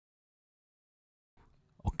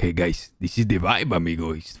Okay, guys, this is the vibe,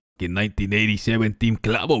 amigo. It's fucking 1987 Team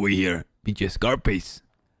Club over here. Pinche Scarface.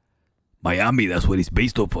 Miami, that's what it's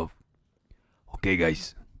based off of. Okay,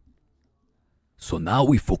 guys. So now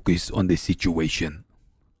we focus on the situation.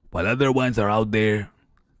 While other ones are out there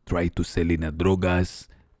trying to sell in a drogas,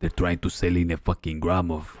 they're trying to sell in a fucking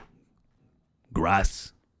gram of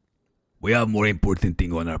grass. We have more important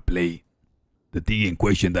thing on our plate. The thing in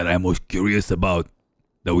question that I'm most curious about,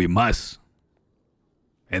 that we must,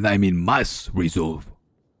 and I mean must resolve.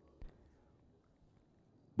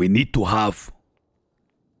 We need to have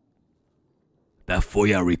that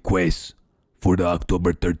FOIA request for the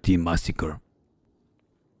October 13 massacre.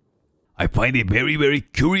 I find it very, very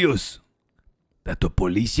curious that the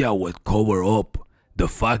policia would cover up the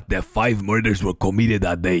fact that 5 murders were committed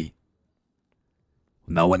that day.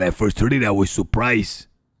 Now, when I first heard it, I was surprised,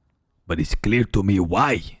 but it's clear to me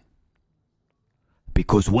why.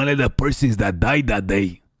 Because one of the persons that died that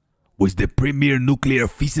day was the premier nuclear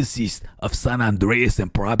physicist of San Andreas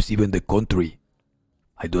and perhaps even the country.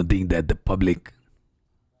 I don't think that the public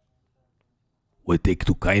would take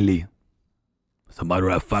too kindly. As a matter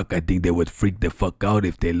of fact, I think they would freak the fuck out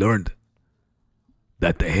if they learned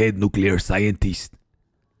that the head nuclear scientist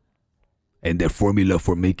and their formula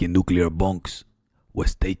for making nuclear bombs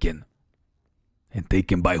was taken. And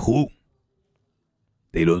taken by who?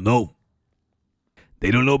 They don't know.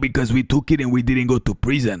 They don't know because we took it and we didn't go to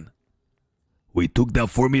prison. We took that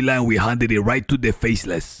formula and we handed it right to the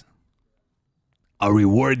faceless. Our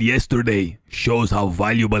reward yesterday shows how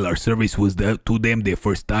valuable our service was to them the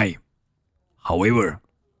first time. However,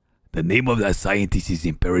 the name of that scientist is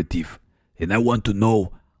imperative, and I want to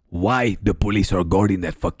know why the police are guarding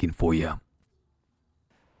that fucking FOIA.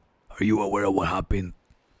 Are you aware of what happened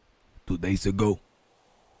 2 days ago?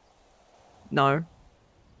 No.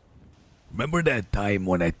 Remember that time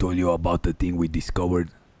when I told you about the thing we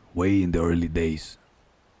discovered way in the early days?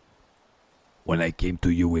 When I came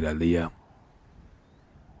to you with Aliyah.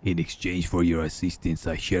 In exchange for your assistance,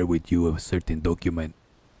 I shared with you a certain document.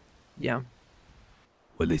 Yeah.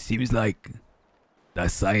 Well, it seems like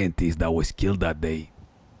that scientist that was killed that day,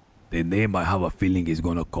 the name I have a feeling is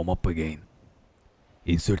gonna come up again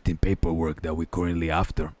in certain paperwork that we're currently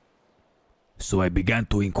after. So I began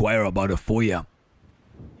to inquire about a FOIA.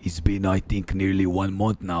 It's been, I think, nearly 1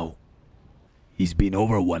 month now. It's been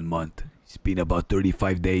over 1 month. It's been about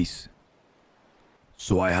 35 days.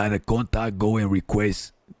 So I had a contact go and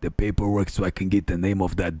request the paperwork so I can get the name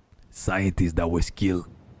of that scientist that was killed.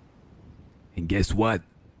 And guess what?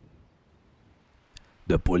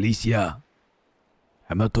 The policia,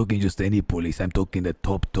 I'm not talking just any police, I'm talking the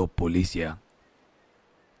top policia.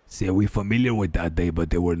 Say we're familiar with that day, but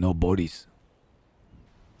there were no bodies.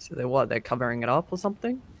 So they're what? They're covering it up or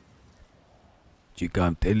something? Chica,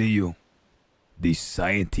 I'm telling you, this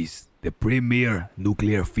scientist, the premier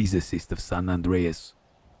nuclear physicist of San Andreas,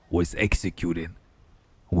 was executed,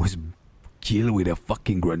 was killed with a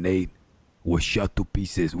fucking grenade, was shot to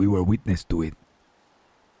pieces. We were witness to it.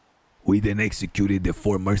 We then executed the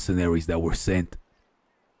 4 mercenaries that were sent.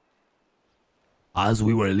 As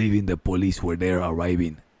we were leaving, the police were there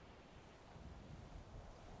arriving.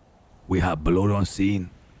 We had blood on scene.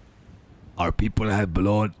 Our people had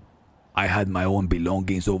blood. I had my own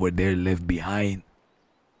belongings over there left behind.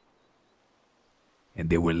 And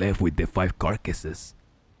they were left with the 5 carcasses.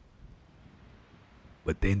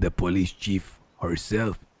 But then the police chief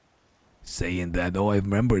herself saying that, oh, I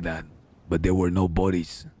remember that, but there were no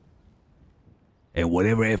bodies. And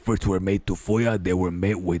whatever efforts were made to FOIA, they were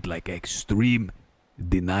met with like extreme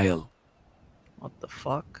denial. What the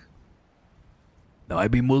fuck? Now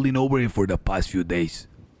I've been mulling over it for the past few days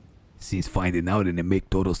since finding out, and it makes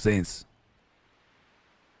total sense.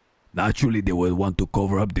 Naturally, they would want to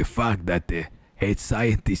cover up the fact that the head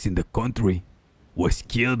scientist in the country was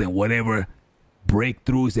killed and whatever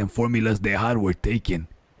breakthroughs and formulas they had were taken.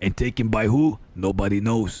 And taken by who? Nobody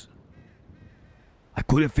knows. I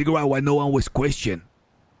couldn't figure out why no one was questioned.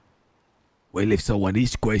 Well, if someone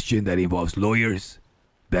is questioned, that involves lawyers,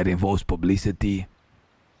 that involves publicity.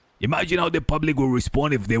 Imagine how the public would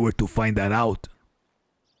respond if they were to find that out.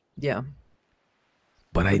 Yeah.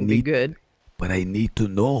 But I need to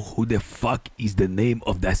know who the fuck is the name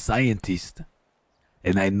of that scientist.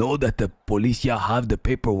 And I know that the policia have the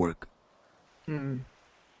paperwork.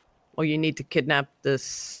 Well, you need to kidnap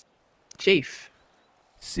this chief.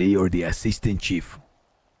 See, or the assistant chief.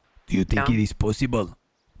 Do you think it is possible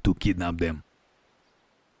to kidnap them?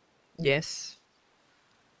 Yes.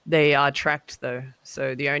 They are tracked though,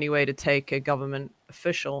 so the only way to take a government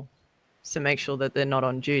official is to make sure that they're not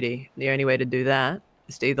on duty. The only way to do that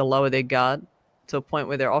is to either lower their guard to a point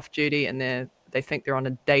where they're off duty and they're they think they're on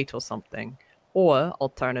a date or something. Or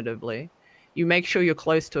alternatively, you make sure you're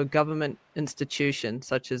close to a government institution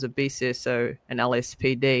such as a BCSO and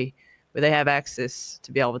LSPD where they have access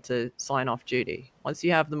to be able to sign off duty. Once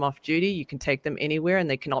you have them off duty, you can take them anywhere and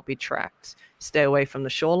they cannot be tracked. Stay away from the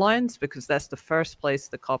shorelines because that's the first place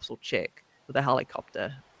the cops will check with a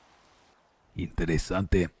helicopter.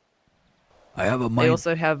 Interesante. I have a They mind.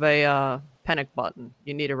 also have a panic button.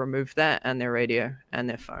 You need to remove that and their radio and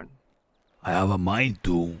their phone. I have a mind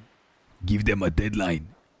to give them a deadline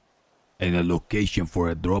and a location for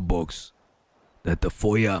a Dropbox that the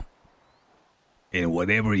FOIA and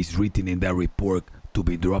whatever is written in that report to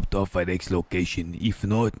be dropped off at X location. If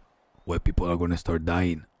not, well, people are gonna start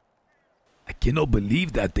dying. I cannot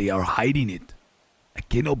believe that they are hiding it. I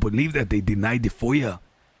cannot believe that they denied the FOIA.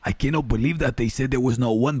 I cannot believe that they said there was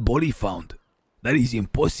not one body found. That is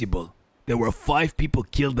impossible. There were 5 people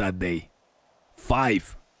killed that day.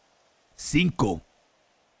 5. Cinco.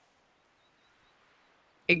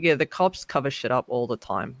 Yeah, the cops cover shit up all the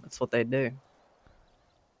time. That's what they do.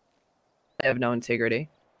 They have no integrity.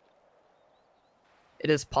 It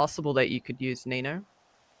is possible that you could use Nino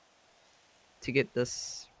to get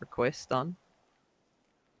this request done.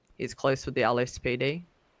 He's close with the LSPD.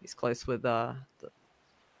 He's close with the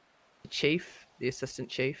chief, the assistant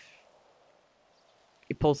chief.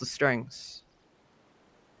 He pulls the strings.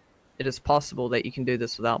 It is possible that you can do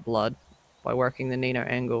this without blood by working the Nino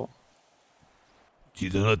angle. You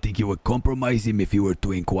do not think you would compromise him if you were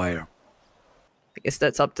to inquire? I guess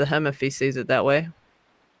that's up to him if he sees it that way.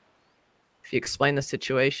 If you explain the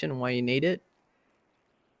situation and why you need it,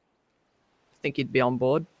 I think he'd be on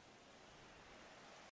board.